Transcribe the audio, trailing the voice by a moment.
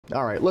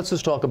All right, let's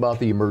just talk about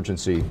the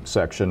emergency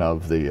section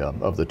of the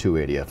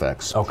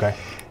 280FX. Okay.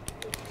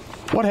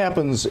 What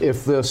happens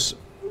if this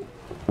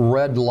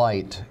red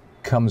light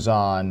comes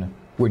on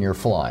when you're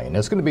flying?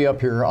 It's going to be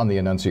up here on the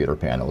annunciator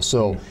panel.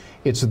 So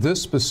it's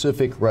this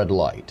specific red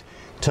light.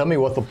 Tell me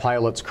what the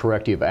pilot's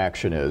corrective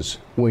action is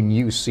when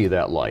you see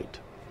that light.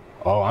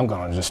 Oh, I'm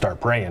going to just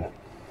start praying.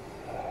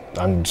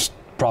 I'm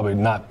probably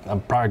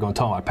going to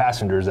tell my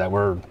passengers that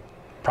we're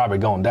probably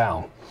going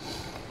down.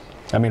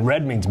 I mean,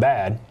 red means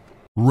bad.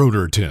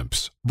 Rotor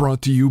Tips,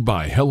 brought to you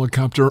by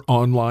Helicopter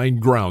Online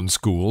Ground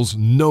School's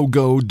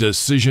No-Go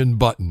Decision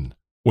Button.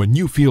 When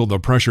you feel the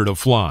pressure to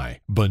fly,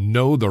 but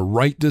know the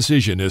right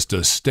decision is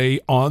to stay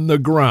on the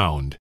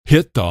ground,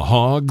 hit the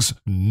hogs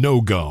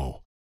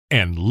no-go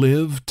and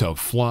live to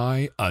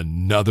fly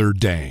another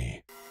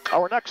day.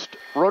 Our next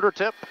rotor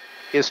tip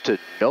is to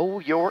know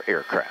your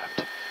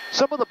aircraft.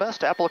 Some of the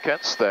best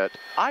applicants that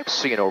I've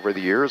seen over the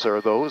years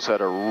are those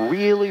that are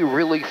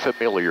really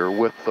familiar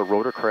with the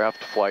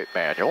Rotorcraft flight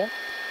manual,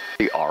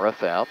 the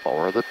RFM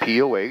or the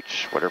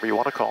POH, whatever you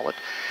want to call it.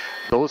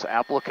 Those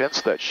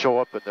applicants that show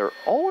up in their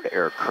own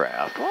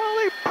aircraft, well,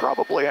 they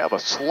probably have a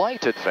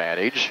slight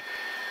advantage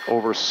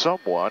over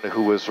someone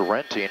who is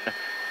renting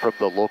from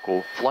the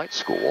local flight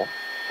school.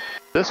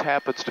 This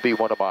happens to be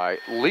one of my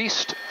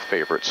least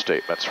favorite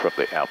statements from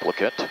the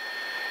applicant.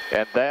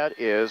 And that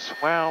is,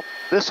 well,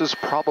 this is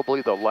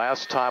probably the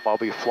last time I'll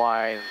be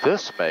flying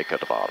this make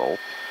and model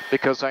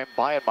because I'm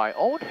buying my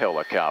own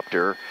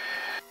helicopter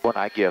when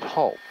I get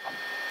home.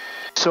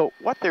 So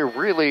what they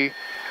really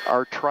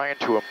are trying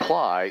to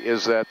imply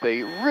is that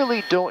they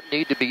really don't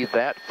need to be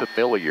that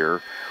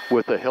familiar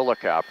with the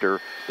helicopter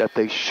that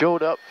they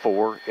showed up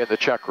for in the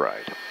check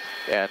ride.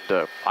 And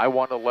I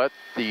want to let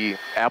the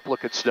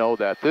applicants know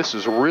that this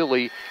is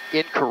really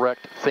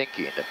incorrect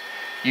thinking.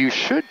 You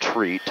should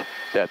treat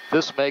that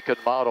this make and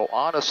model,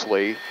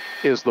 honestly,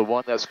 is the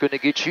one that's going to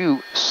get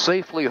you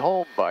safely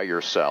home by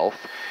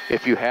yourself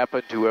if you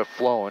happen to have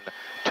flown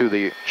to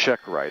the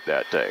check ride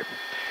that day.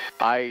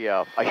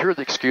 I hear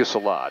the excuse a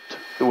lot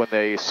when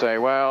they say,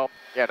 well,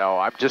 you know,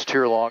 I'm just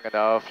here long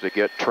enough to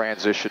get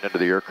transitioned into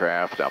the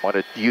aircraft. I'm going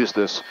to use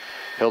this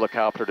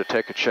helicopter to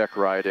take a check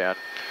ride in.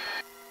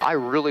 I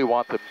really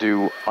want them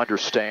to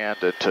understand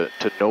and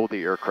to know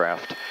the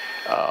aircraft.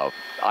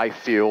 I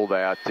feel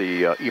that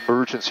the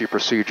emergency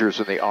procedures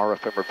in the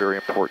RFM are very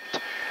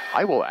important.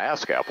 I will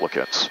ask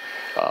applicants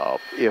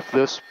if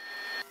this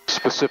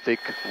specific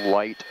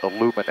light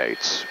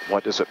illuminates,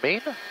 what does it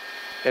mean?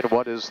 And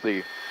what is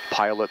the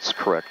pilot's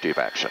corrective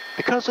action?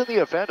 Because in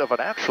the event of an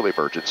actual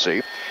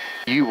emergency,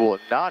 you will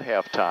not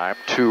have time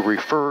to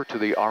refer to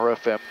the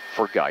RFM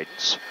for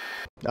guidance.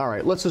 All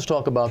right, let's just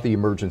talk about the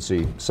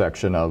emergency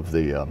section of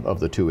the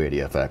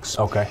 280FX.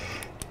 Okay.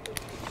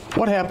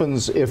 What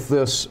happens if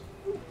this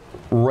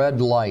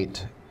red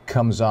light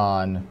comes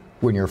on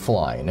when you're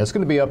flying? It's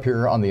going to be up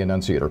here on the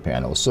annunciator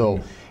panel. So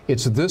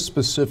it's this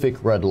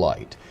specific red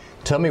light.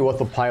 Tell me what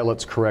the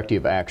pilot's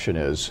corrective action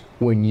is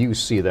when you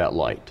see that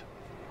light.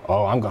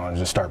 Oh, I'm going to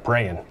just start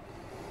praying.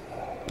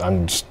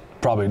 I'm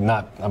probably going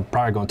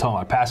to tell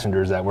my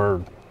passengers that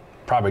we're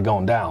probably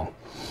going down.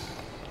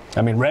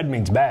 I mean, red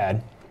means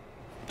bad.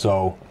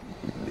 So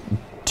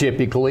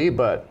typically,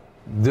 but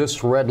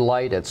this red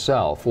light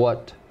itself,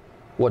 what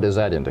does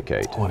that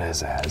indicate? What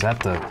is that? Is that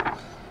the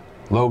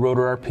low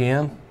rotor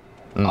RPM?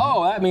 Mm-hmm.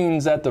 Oh, that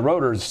means that the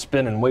rotor is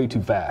spinning way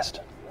too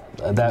fast.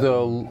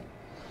 Low.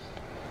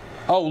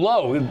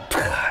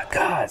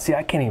 God, see,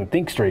 I can't even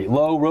think straight.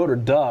 Low rotor,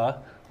 duh.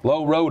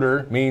 Low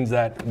rotor means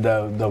that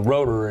the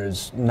rotor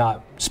is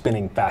not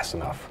spinning fast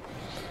enough.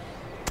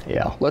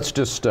 Yeah, let's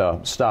just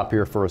stop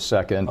here for a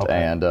second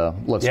and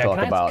let's talk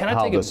about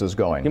how this is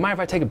going. You mind if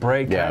I take a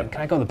break? Yeah.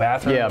 Can I go to the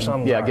bathroom or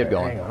something? Yeah, get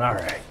going. Hang on. All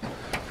right.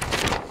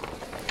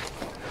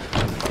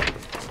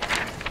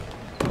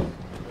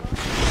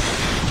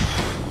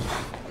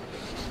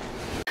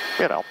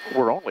 You know,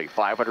 we're only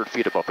 500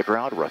 feet above the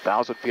ground. We're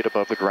 1,000 feet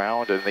above the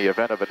ground. In the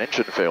event of an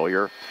engine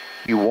failure,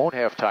 you won't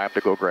have time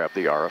to go grab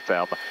the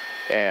RFM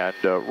and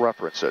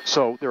reference it.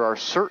 So there are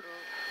certain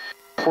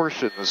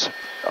portions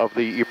of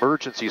the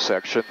emergency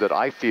section that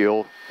I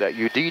feel that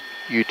you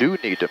do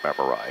need to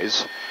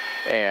memorize,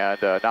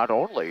 and not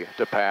only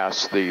to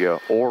pass the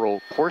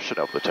oral portion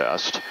of the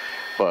test,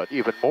 but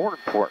even more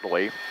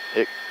importantly,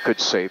 it could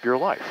save your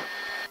life.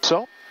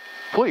 So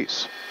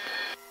please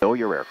know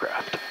your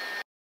aircraft.